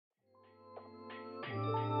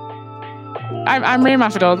I'm Miriam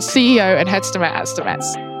Afidon, CEO and head STEMet at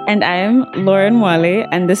STEMets. And I'm Lauren Wale,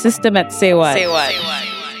 and this is STEMet Say What.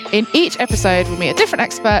 In each episode, we'll meet a different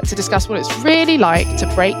expert to discuss what it's really like to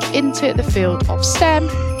break into the field of STEM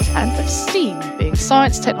and of STEAM, being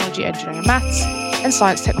science, technology, engineering and maths, and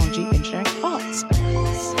science, technology, engineering, arts.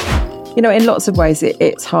 You know, in lots of ways,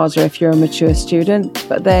 it's harder if you're a mature student,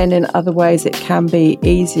 but then in other ways, it can be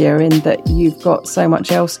easier in that you've got so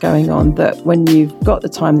much else going on that when you've got the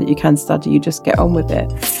time that you can study, you just get on with it.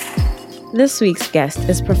 This week's guest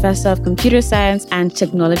is Professor of Computer Science and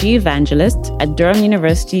Technology Evangelist at Durham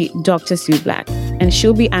University, Dr. Sue Black, and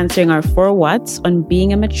she'll be answering our 4 whats on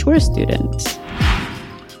being a mature student.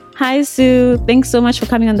 Hi, Sue. Thanks so much for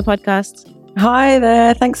coming on the podcast. Hi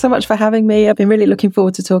there. Thanks so much for having me. I've been really looking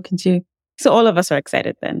forward to talking to you. So all of us are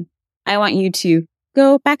excited then. I want you to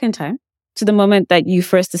go back in time to the moment that you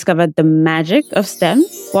first discovered the magic of STEM.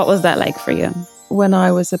 What was that like for you? When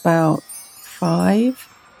I was about 5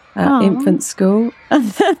 at infant school.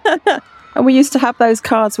 And we used to have those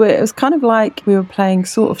cards where it was kind of like we were playing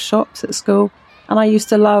sort of shops at school. And I used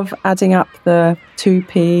to love adding up the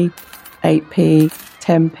 2p, 8p,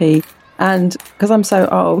 10p. And because I'm so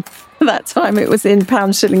old, at that time it was in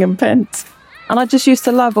pounds, shilling and pence. And I just used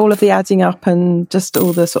to love all of the adding up and just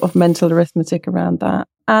all the sort of mental arithmetic around that.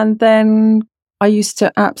 And then I used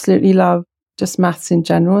to absolutely love just maths in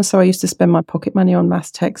general. So I used to spend my pocket money on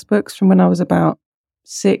maths textbooks from when I was about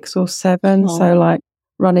 6 or 7. Oh. So like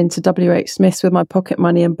run into WH Smith's with my pocket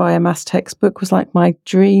money and buy a maths textbook was like my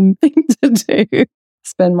dream thing to do.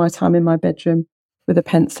 Spend my time in my bedroom with a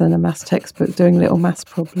pencil and a maths textbook doing little maths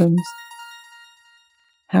problems.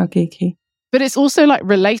 How geeky. But it's also like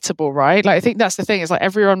relatable, right? Like I think that's the thing. It's like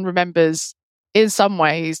everyone remembers in some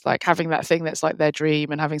ways like having that thing that's like their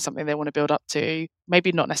dream and having something they want to build up to.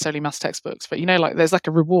 Maybe not necessarily maths textbooks, but you know, like there's like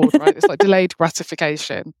a reward, right? It's like delayed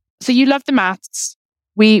gratification. So you love the maths.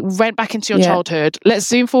 We went back into your childhood. Let's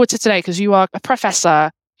zoom forward to today because you are a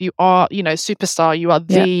professor. You are, you know, superstar. You are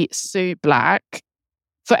the Sue Black.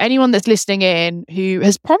 For anyone that's listening in who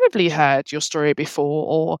has probably heard your story before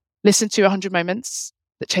or listened to 100 Moments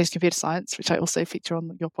that changed computer science, which I also feature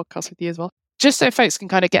on your podcast with you as well, just so folks can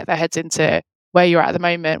kind of get their heads into where you're at the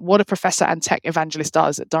moment, what a professor and tech evangelist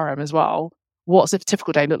does at Durham as well. What's a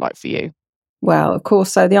typical day look like for you? Well, of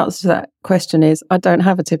course, so the answer to that question is I don't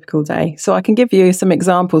have a typical day. So I can give you some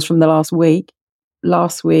examples from the last week.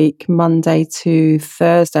 Last week, Monday to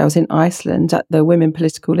Thursday, I was in Iceland at the Women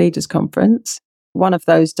Political Leaders Conference. One of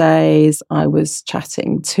those days, I was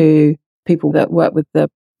chatting to people that work with the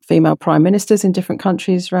female prime ministers in different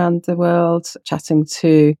countries around the world, chatting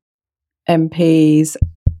to MPs.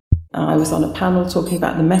 I was on a panel talking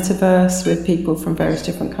about the metaverse with people from various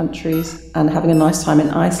different countries and having a nice time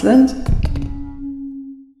in Iceland.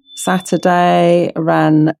 Saturday, I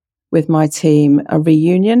ran with my team a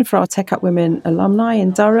reunion for our Tech Up Women alumni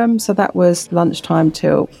in Durham. So that was lunchtime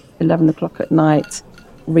till 11 o'clock at night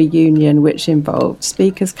reunion, which involved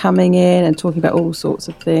speakers coming in and talking about all sorts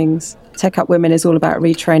of things. Tech Up Women is all about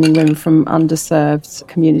retraining women from underserved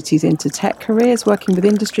communities into tech careers, working with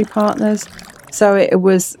industry partners. So it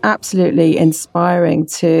was absolutely inspiring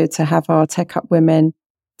to have our Tech Up Women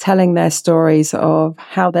telling their stories of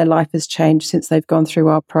how their life has changed since they've gone through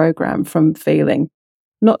our program, from feeling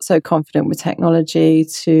not so confident with technology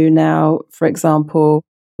to now, for example,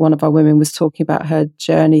 one of our women was talking about her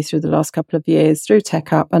journey through the last couple of years through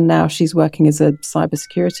Tech Up, and now she's working as a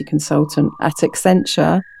cybersecurity consultant at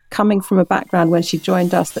Accenture, coming from a background when she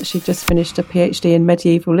joined us that she just finished a PhD in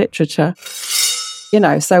medieval literature. You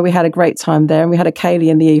know, so we had a great time there, and we had a Kaylee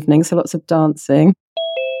in the evening, so lots of dancing.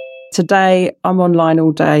 Today, I'm online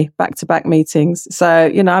all day, back-to-back meetings. So,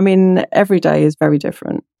 you know, I mean, every day is very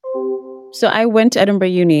different. So I went to Edinburgh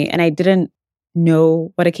Uni and I didn't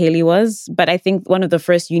know what a Kaylee was, but I think one of the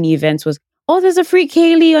first uni events was, oh, there's a free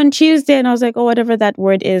Kaylee on Tuesday. And I was like, oh, whatever that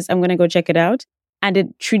word is, I'm going to go check it out. And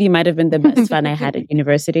it truly might have been the best fun I had at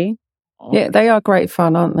university. Yeah, they are great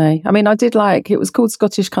fun, aren't they? I mean, I did it was called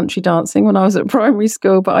Scottish Country Dancing when I was at primary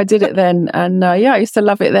school, but I did it then. And I used to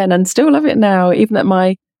love it then and still love it now, even at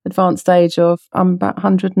my advanced age of, I'm about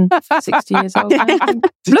 160 years old.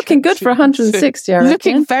 Looking good for 160, I reckon.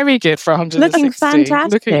 Looking very good for 160. Looking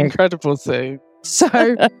fantastic. Looking incredible too.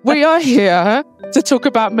 So we are here to talk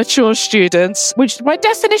about mature students, which by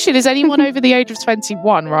definition is anyone over the age of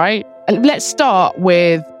 21, right? And let's start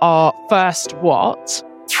with our first what,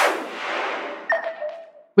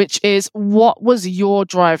 which is, what was your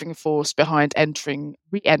driving force behind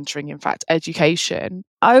re-entering, in fact, education?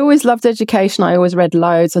 I always loved education. I always read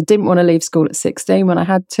loads. I didn't want to leave school at 16 when I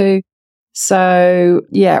had to. So,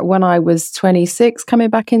 yeah, when I was 26, coming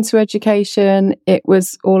back into education, it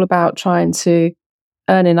was all about trying to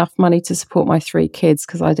earn enough money to support my 3 kids,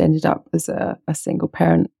 because I'd ended up as a single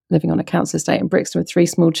parent living on a council estate in Brixton with 3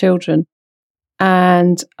 small children.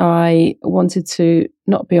 And I wanted to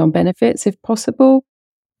not be on benefits if possible.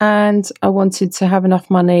 And I wanted to have enough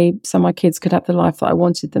money so my kids could have the life that I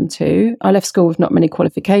wanted them to. I left school with not many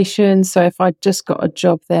qualifications. So if I'd just got a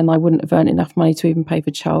job, then I wouldn't have earned enough money to even pay for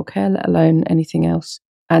childcare, let alone anything else.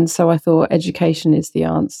 And so I thought education is the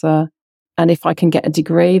answer. And if I can get a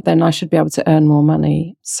degree, then I should be able to earn more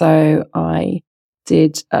money. So I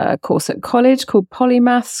did a course at college called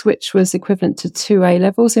Polymaths, which was equivalent to 2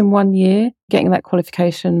 A-levels in 1 year. Getting that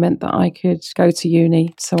qualification meant that I could go to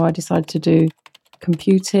uni. So I decided to do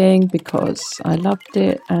computing because I loved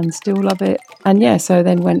it and still love it. And yeah, so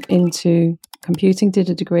then went into computing, did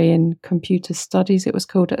a degree in computer studies, it was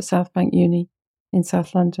called, at South Bank Uni in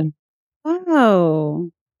South London. Wow.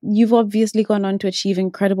 You've obviously gone on to achieve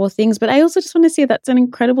incredible things, but I also just want to say that's an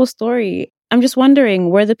incredible story. I'm just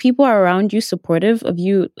wondering, were the people around you supportive of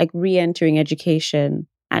you like re-entering education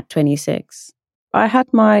at 26? I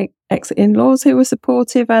had my ex-in-laws who were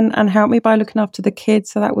supportive and helped me by looking after the kids,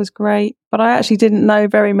 so that was great. But I actually didn't know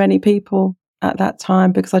very many people at that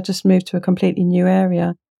time because I just moved to a completely new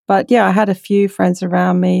area. But yeah, I had a few friends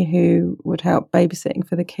around me who would help babysitting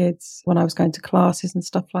for the kids when I was going to classes and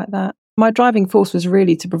stuff like that. My driving force was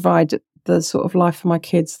really to provide the sort of life for my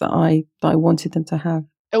kids that I wanted them to have.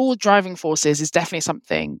 All driving forces is definitely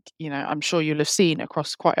something, I'm sure you'll have seen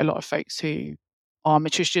across quite a lot of folks who are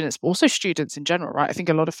mature students, but also students in general, right? I think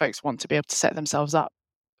a lot of folks want to be able to set themselves up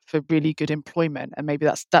for really good employment. And maybe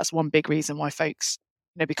that's one big reason why folks,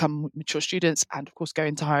 become mature students and of course go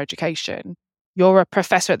into higher education. You're a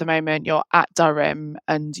professor at the moment, you're at Durham,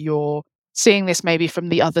 and you're seeing this maybe from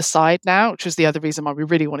the other side now, which was the other reason why we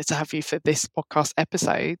really wanted to have you for this podcast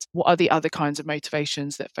episode. What are the other kinds of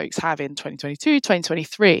motivations that folks have in 2022,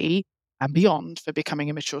 2023 and beyond for becoming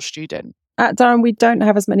a mature student? At Durham, we don't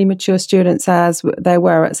have as many mature students as there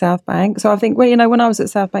were at South Bank. So I think, when I was at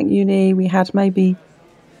South Bank Uni, we had maybe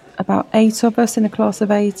about 8 of us in a class of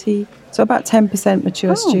 80. So about 10%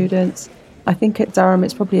 mature students. I think at Durham,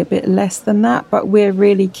 it's probably a bit less than that, but we're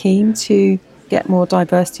really keen to get more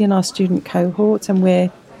diversity in our student cohort. And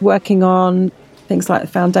we're working on things like the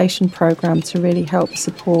foundation programme to really help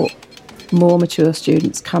support more mature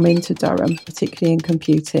students come into Durham, particularly in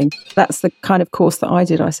computing. That's the kind of course that I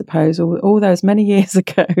did, I suppose, all those many years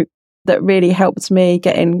ago, that really helped me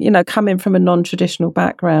get in, coming from a non-traditional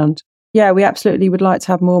background. Yeah, we absolutely would like to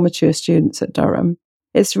have more mature students at Durham.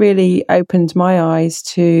 It's really opened my eyes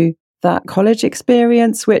to that college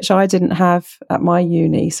experience, which I didn't have at my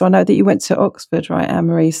uni. So I know that you went to Oxford, right,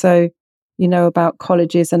 Anne-Marie? So you know about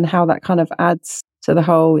colleges and how that kind of adds to the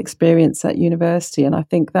whole experience at university. And I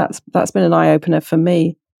think that's been an eye-opener for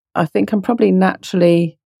me. I think I'm probably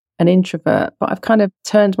naturally an introvert, but I've kind of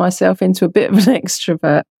turned myself into a bit of an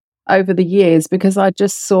extrovert over the years because I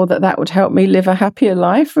just saw that would help me live a happier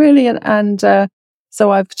life, really. And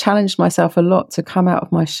so I've challenged myself a lot to come out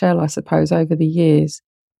of my shell, I suppose, over the years.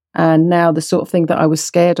 And now the sort of thing that I was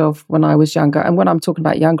scared of when I was younger, and when I'm talking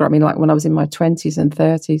about younger, I mean like when I was in my 20s and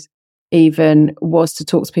 30s, even was to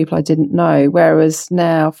talk to people I didn't know. Whereas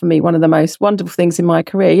now, for me, one of the most wonderful things in my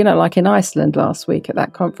career, like in Iceland last week at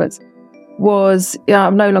that conference, was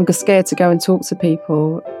I'm no longer scared to go and talk to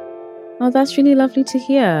people. Oh, that's really lovely to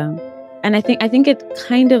hear. And I think it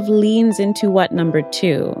kind of leans into number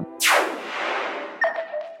 2.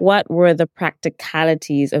 What were the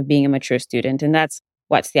practicalities of being a mature student? And that's,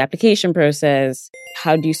 what's the application process?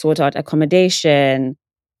 How do you sort out accommodation?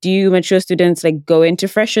 Do mature students go into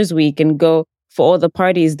Freshers Week and go for all the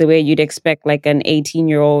parties the way you'd expect an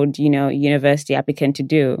 18-year-old, university applicant to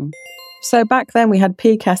do? So back then we had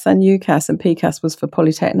PCAS and UCAS, and PCAS was for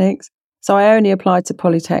polytechnics. So I only applied to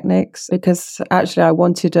polytechnics because actually I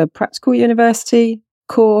wanted a practical university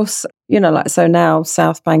course, so now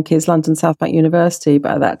South Bank is London South Bank University,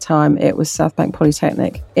 but at that time it was South Bank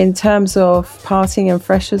Polytechnic. In terms of partying and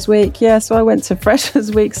Freshers Week, so I went to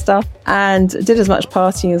Freshers Week stuff and did as much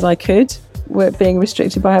partying as I could, being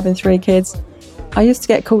restricted by having 3 kids. I used to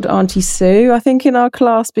get called Auntie Sue, I think, in our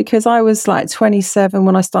class because I was 27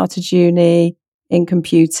 when I started uni in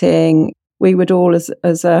computing. We would all,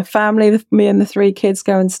 as a family, me and the 3 kids,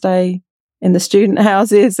 go and stay in the student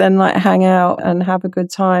houses and hang out and have a good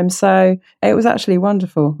time. So it was actually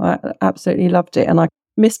wonderful. I absolutely loved it. And I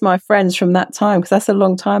miss my friends from that time because that's a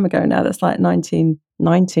long time ago now. That's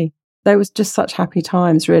 1990. They was just such happy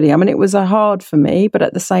times, really. I mean, it was hard for me, but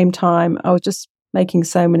at the same time, I was just making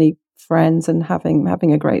so many friends and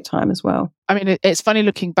having a great time as well. I mean, it's funny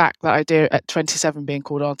looking back, that idea at 27 being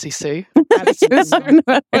called Auntie Sue.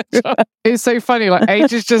 It's so funny. Like,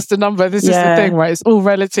 age is just a number. This is the thing, right? It's all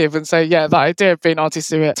relative. And so, yeah, that idea of being Auntie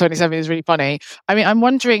Sue at 27 is really funny. I mean, I'm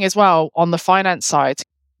wondering as well, on the finance side,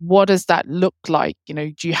 what does that look like? You know,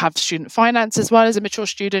 do you have student finance as well as a mature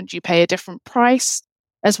student? Do you pay a different price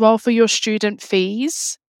as well for your student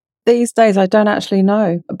fees? These days, I don't actually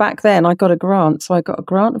know. Back then, I got a grant. So I got a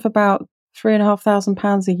grant of about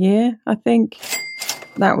 £3,500 a year, I think.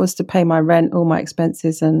 That was to pay my rent, all my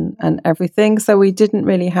expenses and everything. So we didn't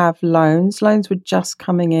really have loans. Loans were just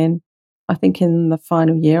coming in. I think in the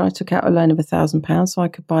final year, I took out a loan of £1,000 so I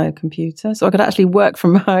could buy a computer. So I could actually work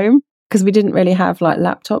from home because we didn't really have like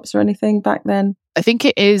laptops or anything back then. I think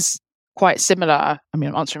it is quite similar. I mean,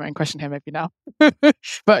 I'm answering my own question here maybe now.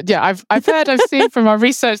 But yeah, I've heard, I've seen from our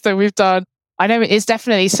research that we've done, I know it is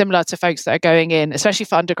definitely similar to folks that are going in, especially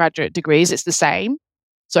for undergraduate degrees, it's the same.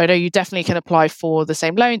 So I know you definitely can apply for the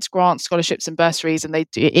same loans, grants, scholarships and bursaries, and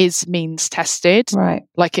it is means tested, right?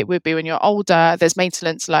 Like it would be when you're older. There's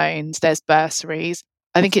maintenance loans, there's bursaries.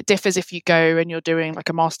 I think it differs if you go and you're doing like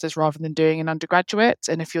a master's rather than doing an undergraduate.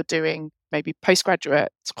 And if you're doing maybe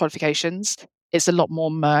postgraduate qualifications, it's a lot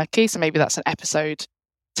more murky. So maybe that's an episode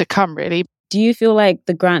to come, really. Do you feel like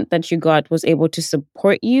the grant that you got was able to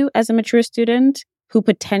support you as a mature student who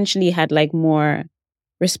potentially had like more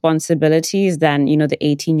responsibilities than, you know, the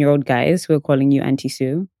 18-year-old guys who are calling you Auntie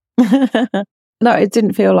Sue? No, it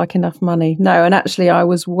didn't feel like enough money. No, and actually I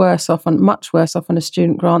was much worse off on a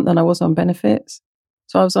student grant than I was on benefits.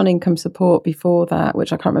 So I was on income support before that,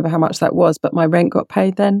 which I can't remember how much that was, but my rent got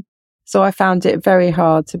paid then. So I found it very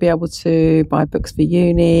hard to be able to buy books for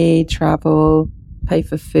uni, travel, pay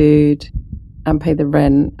for food and pay the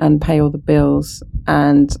rent and pay all the bills.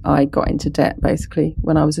 And I got into debt basically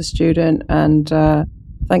when I was a student, and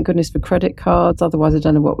thank goodness for credit cards. Otherwise, I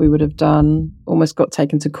don't know what we would have done. Almost got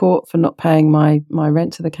taken to court for not paying my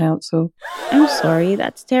rent to the council. I'm sorry,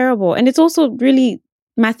 that's terrible. And it's also really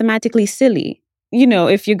mathematically silly. You know,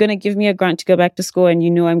 if you're going to give me a grant to go back to school and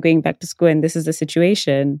you know I'm going back to school and this is the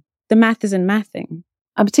situation, the math isn't mathing.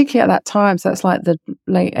 And particularly at that time, so that's like the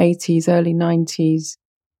late 80s, early 90s,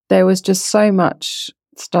 there was just so much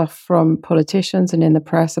stuff from politicians and in the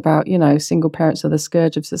press about, you know, single parents are the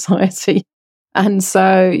scourge of society. And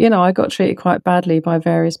so, you know, I got treated quite badly by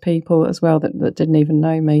various people as well that didn't even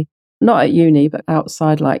know me. Not at uni, but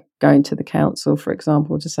outside, like going to the council, for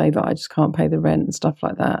example, to say that I just can't pay the rent and stuff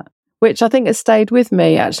like that, which I think has stayed with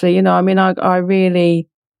me, actually. You know, I mean, I really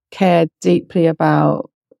cared deeply about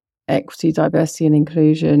equity, diversity and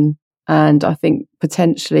inclusion. And I think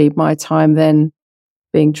potentially my time then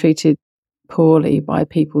being treated poorly by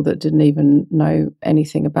people that didn't even know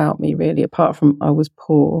anything about me, really, apart from I was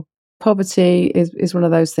poor. Poverty is one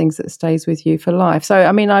of those things that stays with you for life. So,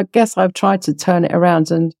 I mean, I guess I've tried to turn it around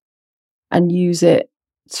and use it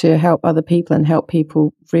to help other people and help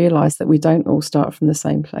people realize that we don't all start from the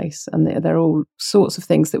same place. And there are all sorts of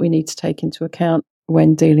things that we need to take into account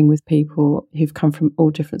when dealing with people who've come from all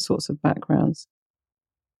different sorts of backgrounds.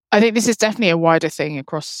 I think this is definitely a wider thing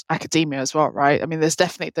across academia as well, right? I mean, there's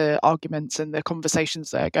definitely the arguments and the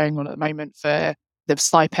conversations that are going on at the moment for the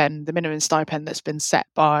stipend, the minimum stipend that's been set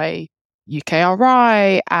by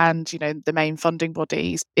UKRI and, you know, the main funding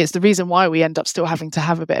bodies. It's the reason why we end up still having to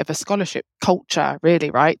have a bit of a scholarship culture,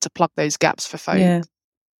 really, right? To plug those gaps for folks. Yeah.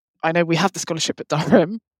 I know we have the scholarship at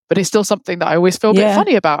Durham, but it's still something that I always feel a bit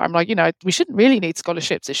funny about. I'm like, you know, we shouldn't really need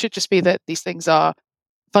scholarships. It should just be that these things are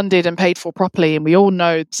funded and paid for properly. And we all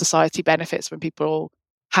know society benefits when people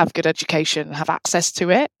have good education and have access to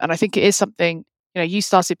it. And I think it is something, you know, you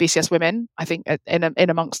started BCS Women, I think, in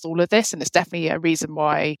amongst all of this. And it's definitely a reason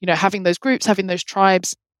why, you know, having those groups, having those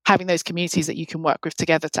tribes, having those communities that you can work with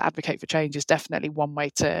together to advocate for change is definitely one way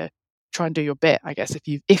to try and do your bit, I guess,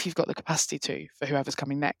 if you've got the capacity to, for whoever's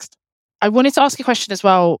coming next. I wanted to ask a question as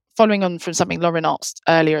well, following on from something Lauren asked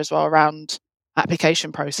earlier as well around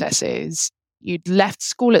application processes. You'd left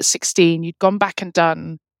school at 16, you'd gone back and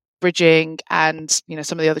done bridging and, you know,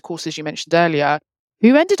 some of the other courses you mentioned earlier.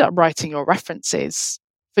 Who ended up writing your references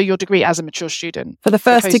for your degree as a mature student? For the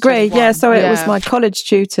first degree, so it was my college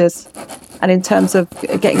tutors. And in terms of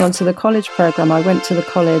getting onto the college programme, I went to the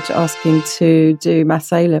college asking to do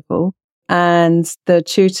Maths A-level. And the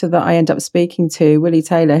tutor that I ended up speaking to, Willie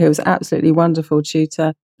Taylor, who was an absolutely wonderful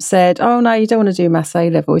tutor, said, oh, no, you don't want to do Maths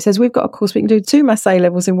A-level. He says, we've got a course, we can do 2 Maths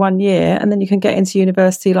A-levels in 1 year, and then you can get into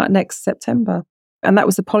university like next September. And that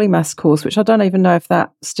was the polymaths course, which I don't even know if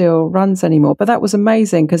that still runs anymore. But that was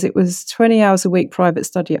amazing because it was 20 hours a week private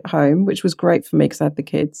study at home, which was great for me because I had the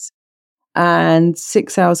kids. and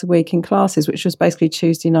 6 hours a week in classes, which was basically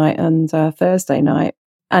Tuesday night and Thursday night.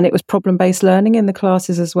 And it was problem-based learning in the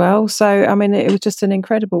classes as well. So, I mean, it was just an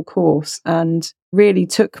incredible course and really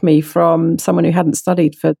took me from someone who hadn't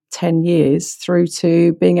studied for 10 years through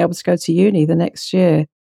to being able to go to uni the next year,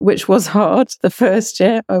 which was hard the first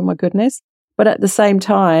year. Oh, my goodness. But at the same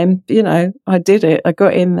time, I did it. I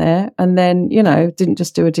got in there and then, didn't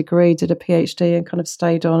just do a degree, did a PhD and kind of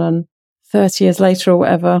stayed on. And 30 years later or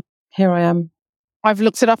whatever, here I am. I've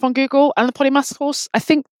looked it up on Google and the Polymath course, I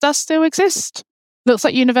think, does still exist. Looks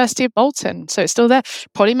like University of Bolton, so it's still there.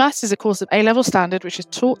 Polymath is a course of A-level standard, which is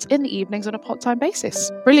taught in the evenings on a part-time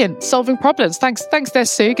basis. Brilliant. Solving problems. Thanks there,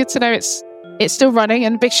 Sue. Good to know it's still running.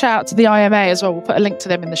 And big shout out to the IMA as well. We'll put a link to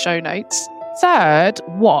them in the show notes. Third,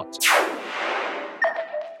 what?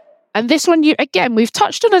 And this one, we've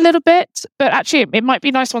touched on a little bit, but actually it might be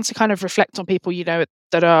a nice one to kind of reflect on people,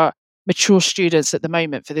 that are mature students at the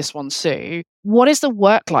moment for this one, Sue. What is the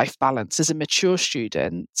work-life balance as a mature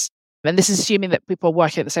student? And this is assuming that people are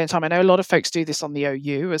working at the same time. I know a lot of folks do this on the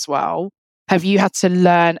OU as well. Have you had to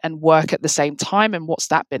learn and work at the same time? And what's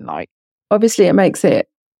that been like? Obviously, it makes it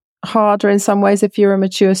harder in some ways if you're a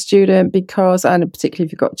mature student because, and particularly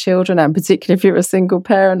if you've got children and particularly if you're a single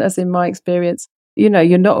parent, as in my experience,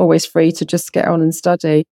 you're not always free to just get on and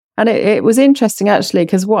study. And it was interesting, actually,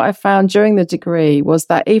 because what I found during the degree was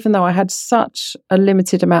that even though I had such a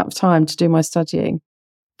limited amount of time to do my studying,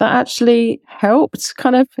 that actually helped,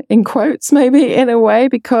 kind of in quotes, maybe in a way,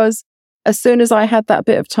 because as soon as I had that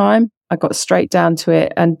bit of time, I got straight down to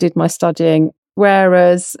it and did my studying.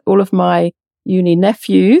 Whereas all of my uni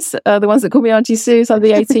nephews, the ones that call me Auntie Sue, so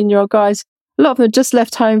the 18-year-old guys, a lot of them just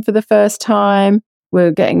left home for the first time.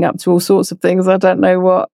 We're getting up to all sorts of things, I don't know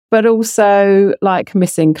what, but also like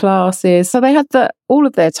missing classes. So they had all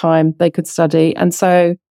of their time they could study. And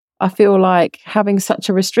so I feel like having such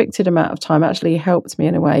a restricted amount of time actually helped me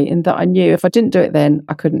in a way, in that I knew if I didn't do it then,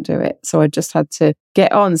 I couldn't do it. So I just had to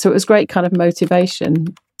get on. So it was great kind of motivation.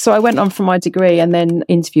 So I went on from my degree and then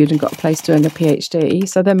interviewed and got a place doing a PhD.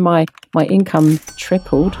 So then my income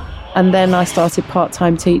tripled. And then I started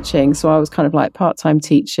part-time teaching. So I was kind of like part-time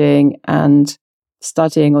teaching and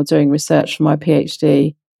studying or doing research for my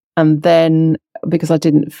PhD. And then because I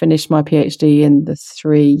didn't finish my PhD in the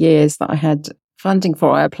 3 years that I had funding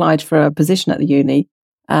for, I applied for a position at the uni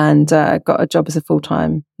and got a job as a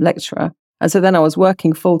full-time lecturer. And so then I was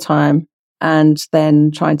working full-time and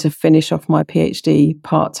then trying to finish off my PhD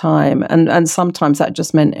part-time. And sometimes that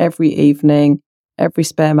just meant every evening, every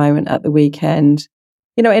spare moment at the weekend.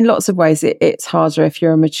 In lots of ways, it's harder if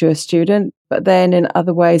you're a mature student, but then in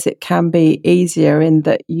other ways, it can be easier in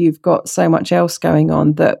that you've got so much else going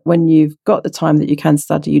on that when you've got the time that you can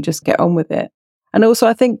study, you just get on with it. And also,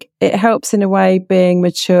 I think it helps in a way being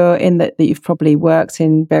mature in that you've probably worked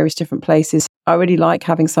in various different places. I really like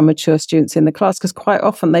having some mature students in the class because quite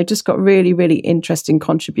often they've just got really, really interesting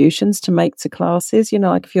contributions to make to classes.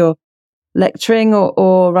 Like if you're lecturing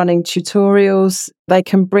or running tutorials, they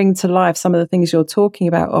can bring to life some of the things you're talking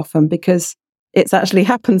about often because it's actually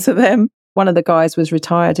happened to them. One of the guys was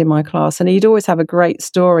retired in my class and he'd always have a great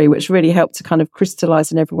story, which really helped to kind of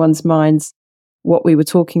crystallize in everyone's minds what we were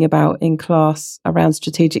talking about in class around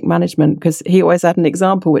strategic management, because he always had an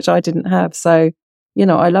example, which I didn't have. So,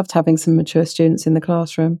 I loved having some mature students in the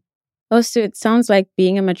classroom. Oh, so it sounds like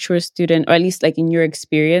being a mature student, or at least like in your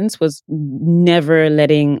experience, was never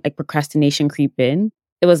letting like procrastination creep in.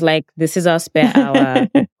 It was like, this is our spare hour.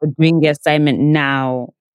 We're doing the assignment now.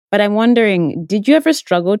 But I'm wondering, did you ever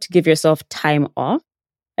struggle to give yourself time off?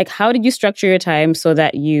 Like, how did you structure your time so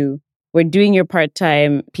that you were doing your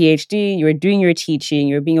part-time PhD, you were doing your teaching,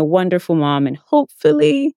 you were being a wonderful mom, and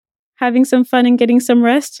hopefully having some fun and getting some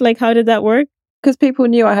rest? Like, how did that work? Because people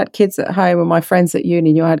knew I had kids at home and my friends at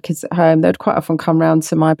uni knew I had kids at home. They'd quite often come round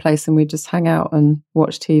to my place and we'd just hang out and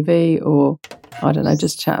watch TV or, I don't know,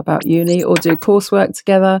 just chat about uni or do coursework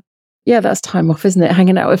together. Yeah, that's time off, isn't it?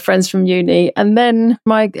 Hanging out with friends from uni. And then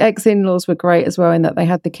my ex-in-laws were great as well in that they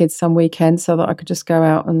had the kids some weekends so that I could just go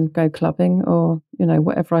out and go clubbing or,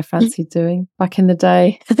 whatever I fancied doing back in the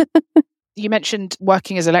day. You mentioned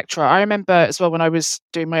working as a lecturer. I remember as well when I was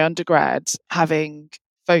doing my undergrad, having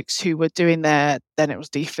folks who were doing then it was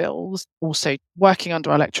DPhils, also working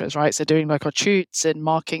under our lecturers, right? So doing like our tutes and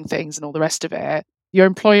marking things and all the rest of it. Your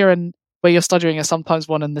employer and where you're studying are sometimes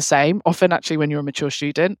one and the same, often actually when you're a mature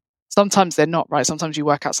student. Sometimes they're not, right? Sometimes you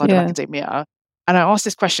work outside of academia. And I asked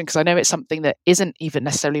this question because I know it's something that isn't even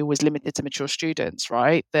necessarily always limited to mature students,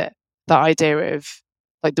 right? That idea of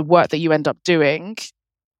like the work that you end up doing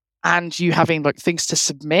and you having like things to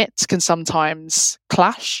submit can sometimes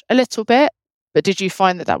clash a little bit. But did you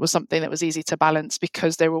find that was something that was easy to balance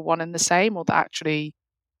because they were one and the same, or that actually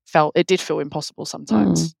did feel impossible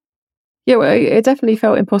sometimes? Yeah, well, it definitely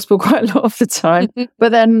felt impossible quite a lot of the time.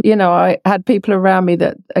 But then, I had people around me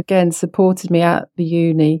that, again, supported me at the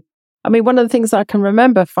uni. I mean, one of the things I can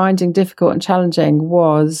remember finding difficult and challenging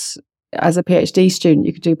was, as a PhD student,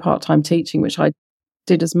 you could do part-time teaching, which I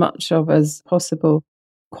did as much of as possible.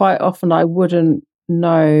 Quite often I wouldn't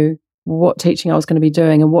know what teaching I was going to be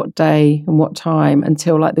doing and what day and what time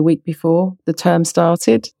until like the week before the term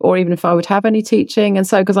started, or even if I would have any teaching. And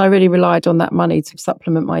so, because I really relied on that money to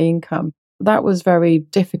supplement my income, that was very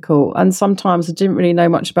difficult. And sometimes I didn't really know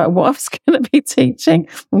much about what I was going to be teaching.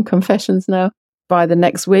 On confessions now. By the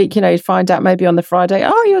next week, you'd find out maybe on the Friday,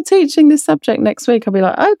 oh, you're teaching this subject next week. I'll be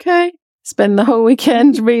like, okay. Spend the whole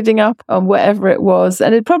weekend reading up on whatever it was.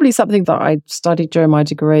 And it's probably something that I studied during my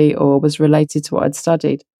degree or was related to what I'd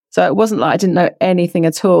studied. So it wasn't like I didn't know anything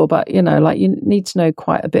at all, but, you need to know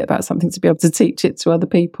quite a bit about something to be able to teach it to other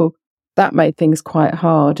people. That made things quite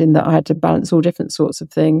hard in that I had to balance all different sorts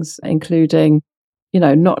of things, including,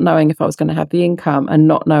 not knowing if I was going to have the income and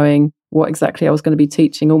not knowing what exactly I was going to be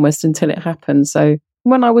teaching almost until it happened. So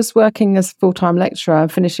when I was working as a full-time lecturer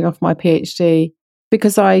and finishing off my PhD,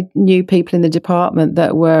 because I knew people in the department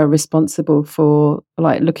that were responsible for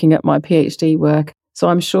looking at my PhD work, so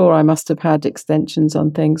I'm sure I must have had extensions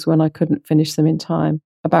on things when I couldn't finish them in time.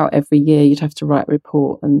 About every year, you'd have to write a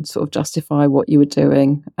report and sort of justify what you were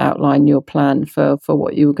doing, outline your plan for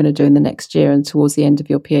what you were going to do in the next year and towards the end of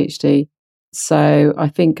your PhD. So I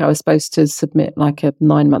think I was supposed to submit like a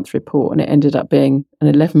 9-month report, and it ended up being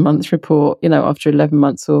an 11-month report, after 11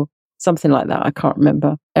 months or something like that. I can't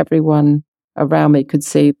remember. Everyone around me could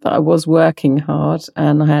see that I was working hard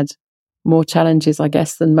and I had more challenges, I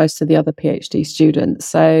guess, than most of the other PhD students.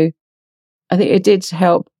 So I think it did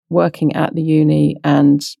help working at the uni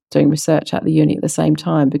and doing research at the uni at the same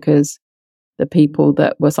time, because the people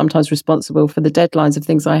that were sometimes responsible for the deadlines of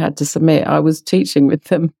things I had to submit, I was teaching with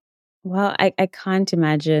them. Well, I can't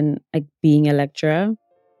imagine being a lecturer,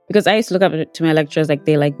 because I used to look up to my lecturers like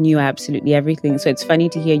they knew absolutely everything. So it's funny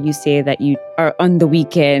to hear you say that you are on the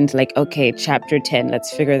weekend, okay, chapter 10,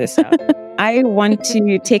 let's figure this out. I want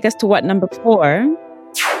to take us to number 4,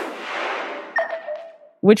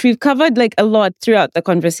 which we've covered a lot throughout the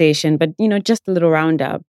conversation, but just a little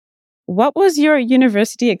roundup. What was your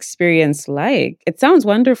university experience like? It sounds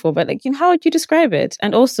wonderful, but how would you describe it?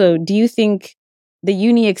 And also, do you think the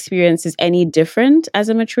uni experience is any different as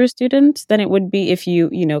a mature student than it would be if you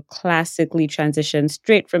classically transitioned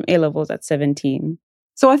straight from A-levels at 17?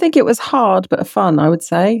 So I think it was hard, but fun, I would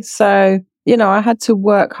say. So, I had to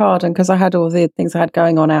work hard, and because I had all the things I had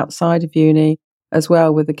going on outside of uni as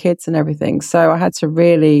well with the kids and everything. So I had to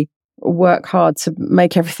really work hard to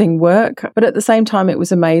make everything work. But at the same time, it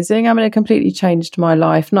was amazing. I mean, it completely changed my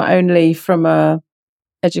life, not only from a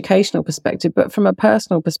educational perspective, but from a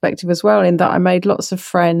personal perspective as well, in that I made lots of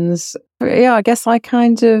friends. Yeah, I guess I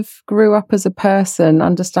kind of grew up as a person,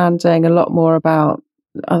 understanding a lot more about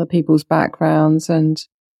other people's backgrounds, and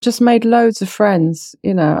just made loads of friends.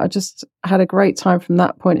 I just had a great time from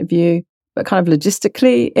that point of view. But kind of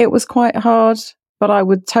logistically, it was quite hard, but I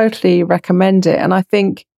would totally recommend it. And I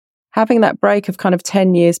think having that break of kind of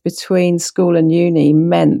 10 years between school and uni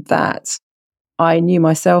meant that I knew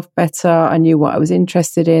myself better. I knew what I was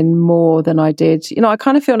interested in more than I did. I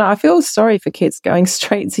kind of feel now, I feel sorry for kids going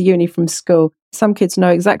straight to uni from school. Some kids know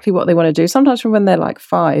exactly what they want to do, sometimes from when they're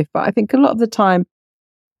 5. But I think a lot of the time,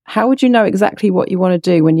 how would you know exactly what you want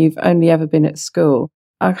to do when you've only ever been at school?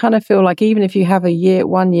 I kind of feel like even if you have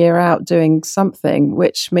 1 year out doing something,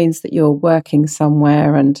 which means that you're working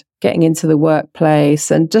somewhere and getting into the workplace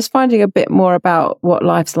and just finding a bit more about what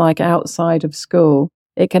life's like outside of school,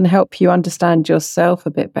 it can help you understand yourself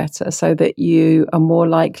a bit better, so that you are more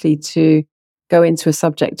likely to go into a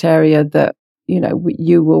subject area that,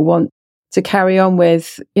 you will want to carry on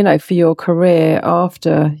with, for your career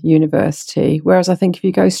after university. Whereas I think if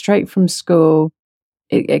you go straight from school,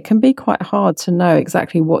 it can be quite hard to know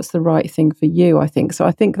exactly what's the right thing for you, I think. So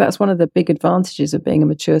I think that's one of the big advantages of being a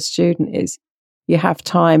mature student, is you have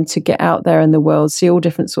time to get out there in the world, see all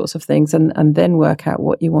different sorts of things, and then work out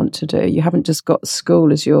what you want to do. You haven't just got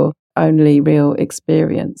school as your only real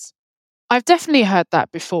experience. I've definitely heard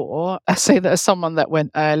that before. I say that as someone that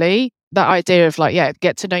went early, that idea of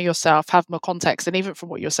get to know yourself, have more context. And even from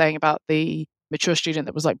what you're saying about the mature student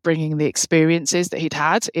that was bringing the experiences that he'd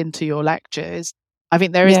had into your lectures, I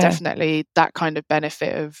think there is definitely that kind of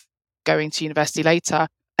benefit of going to university later.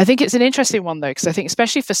 I think it's an interesting one, though, because I think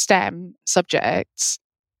especially for STEM subjects,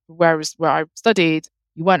 where I studied,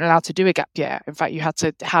 you weren't allowed to do a gap year. In fact, you had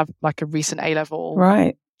to have a recent A-level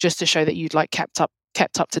just to show that you'd like kept up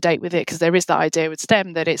to date with it. Because there is that idea with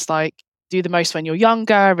STEM that it's like do the most when you're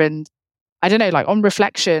younger. And I don't know, like on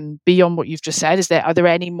reflection, beyond what you've just said, are there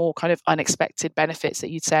any more kind of unexpected benefits that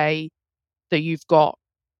you'd say that you've got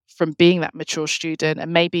from being that mature student?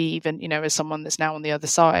 And maybe even, you know, as someone that's now on the other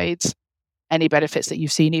side, any benefits that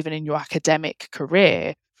you've seen even in your academic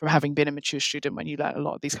career from having been a mature student when you learn a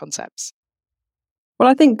lot of these concepts? Well,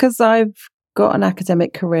 I think because I've got an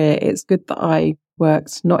academic career, it's good that I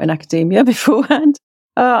worked not in academia beforehand.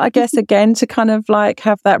 I guess, again, to kind of like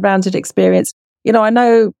have that rounded experience. You know, I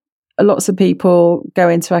know lots of people go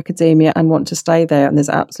into academia and want to stay there, and there's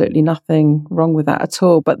absolutely nothing wrong with that at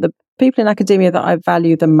all. But the people in academia that I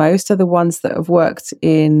value the most are the ones that have worked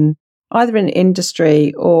in either in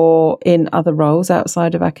industry or in other roles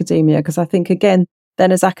outside of academia. Because I think, again,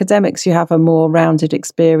 then as academics, you have a more rounded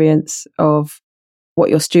experience of what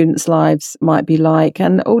your students' lives might be like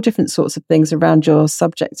and all different sorts of things around your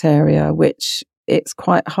subject area, which it's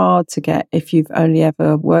quite hard to get if you've only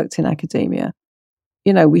ever worked in academia.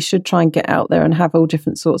 You know, we should try and get out there and have all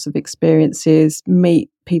different sorts of experiences, meet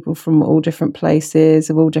people from all different places,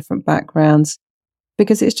 of all different backgrounds,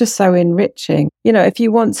 because it's just so enriching. You know, if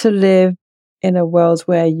you want to live in a world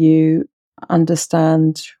where you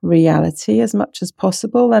understand reality as much as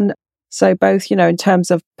possible, and so both, you know, in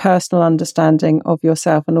terms of personal understanding of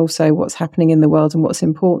yourself and also what's happening in the world and what's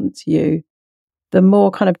important to you, the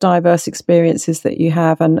more kind of diverse experiences that you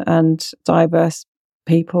have and diverse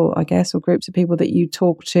people, I guess, or groups of people that you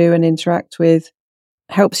talk to and interact with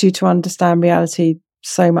helps you to understand reality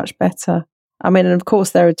so much better. I mean, and of course,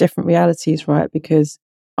 there are different realities, right? Because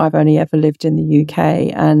I've only ever lived in the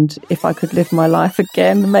UK. And if I could live my life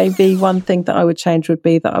again, maybe one thing that I would change would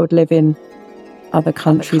be that I would live in other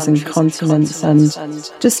countries and continents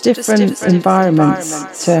and just different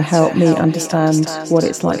environments to help me understand what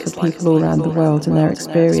it's like for people all around the world and their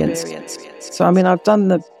experience. So, I mean, I've done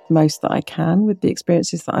the most that I can with the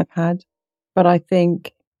experiences that I've had, but I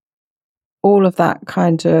think all of that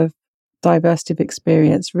kind of diversity of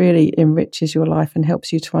experience really enriches your life and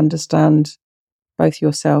helps you to understand both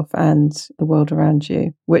yourself and the world around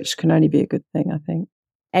you, which can only be a good thing, I think.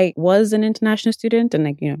 I was an international student and,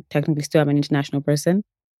 like, you know, technically still am an international person.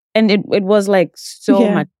 And it was like so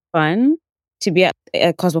much fun to be at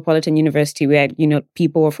a cosmopolitan university where, you know,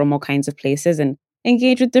 people were from all kinds of places and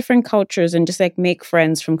engage with different cultures and just like make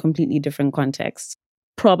friends from completely different contexts.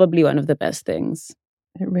 Probably one of the best things.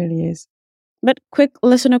 It really is. But quick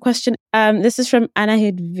listener question. This is from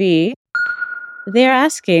Anahid V. They're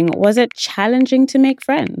asking, was it challenging to make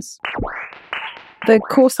friends? The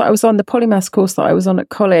course that I was on, the polymaths course that I was on at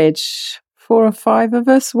college, 4 or 5 of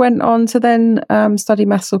us went on to then study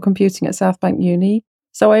maths or computing at South Bank Uni.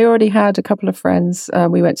 So I already had a couple of friends.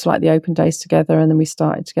 We went to like the open days together and then we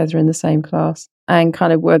started together in the same class and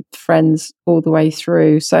kind of were friends all the way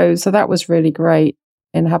through. So that was really great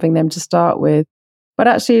in having them to start with. But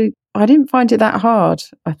actually, I didn't find it that hard,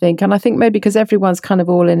 I think. And I think maybe because everyone's kind of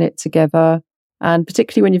all in it together. And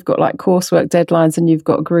particularly when you've got like coursework deadlines and you've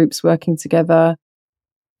got groups working together,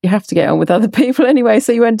 you have to get on with other people anyway.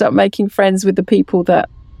 So you end up making friends with the people that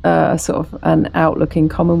sort of an outlook in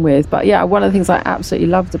common with. But yeah, one of the things I absolutely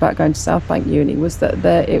loved about going to South Bank Uni was that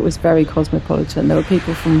it was very cosmopolitan. There were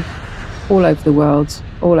people from all over the world,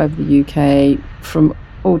 all over the UK, from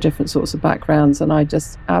all different sorts of backgrounds. And I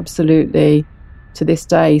just absolutely, to this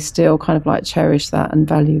day, still kind of like cherish that and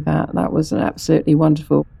value that. That was an absolutely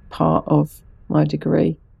wonderful part of my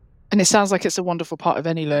degree. And it sounds like it's a wonderful part of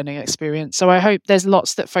any learning experience. So I hope there's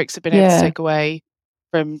lots that folks have been able to take away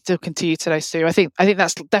from talking to you today, Sue. I think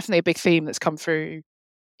that's definitely a big theme that's come through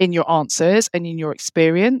in your answers and in your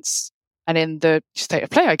experience and in the state of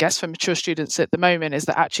play, I guess, for mature students at the moment, is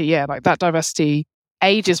that actually, like that diversity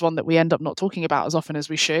age is one that we end up not talking about as often as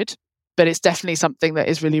we should. But it's definitely something that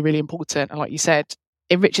is really, really important. And like you said,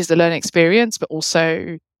 enriches the learning experience, but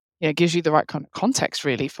also, gives you the right kind of context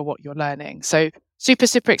really for what you're learning. So super,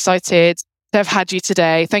 super excited to have had you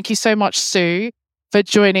today. Thank you so much, Sue, for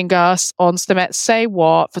joining us on STEMette Say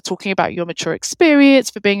What, for talking about your mature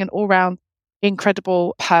experience, for being an all-round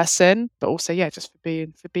incredible person, but also, just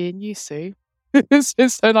for being you, Sue. It's been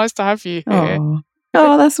so nice to have you here.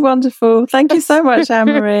 Oh, that's wonderful. Thank you so much,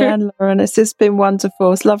 Anne-Marie and Lauren. It's just been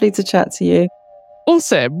wonderful. It's lovely to chat to you.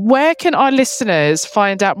 Awesome. Where can our listeners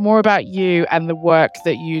find out more about you and the work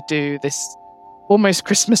that you do this almost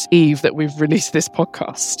Christmas Eve that we've released this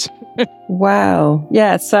podcast? Wow.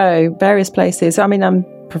 Yeah, so various places. I mean, I'm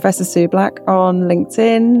Professor Sue Black on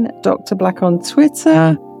LinkedIn, Dr. Black on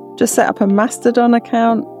Twitter. Just set up a Mastodon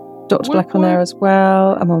account, Dr. Black on there as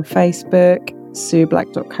well. I'm on Facebook.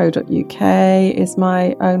 SueBlack.co.uk is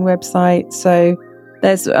my own website. So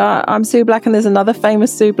There's I'm Sue Black, and there's another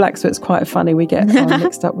famous Sue Black, so it's quite funny. We get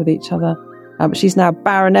mixed up with each other. But she's now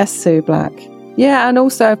Baroness Sue Black. Yeah, and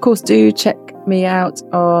also, of course, do check me out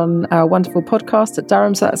on our wonderful podcast at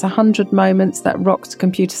Durham. So that's 100 Moments That Rocked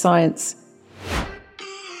Computer Science.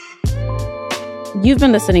 You've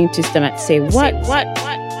been listening to STEMETS Say What?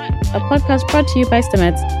 A podcast brought to you by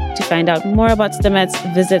STEMETS. To find out more about STEMETS,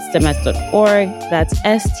 visit stemets.org. That's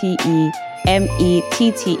STEMETTES.org.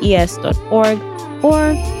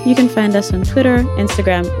 Or you can find us on Twitter,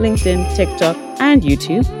 Instagram, LinkedIn, TikTok, and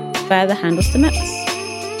YouTube via the handle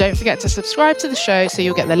STEMETS. Don't forget to subscribe to the show so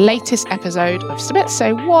you'll get the latest episode of STEMETS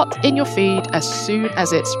Say What in your feed as soon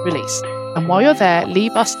as it's released. And while you're there,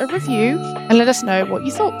 leave us a review and let us know what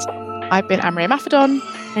you thought. I've been Amria Mafadon.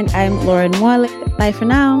 And I'm Lauren Moyle. Bye for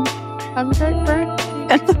now. Have a great break.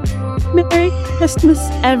 Merry Christmas,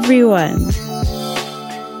 everyone.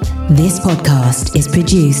 This podcast is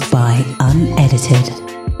produced by Unedited.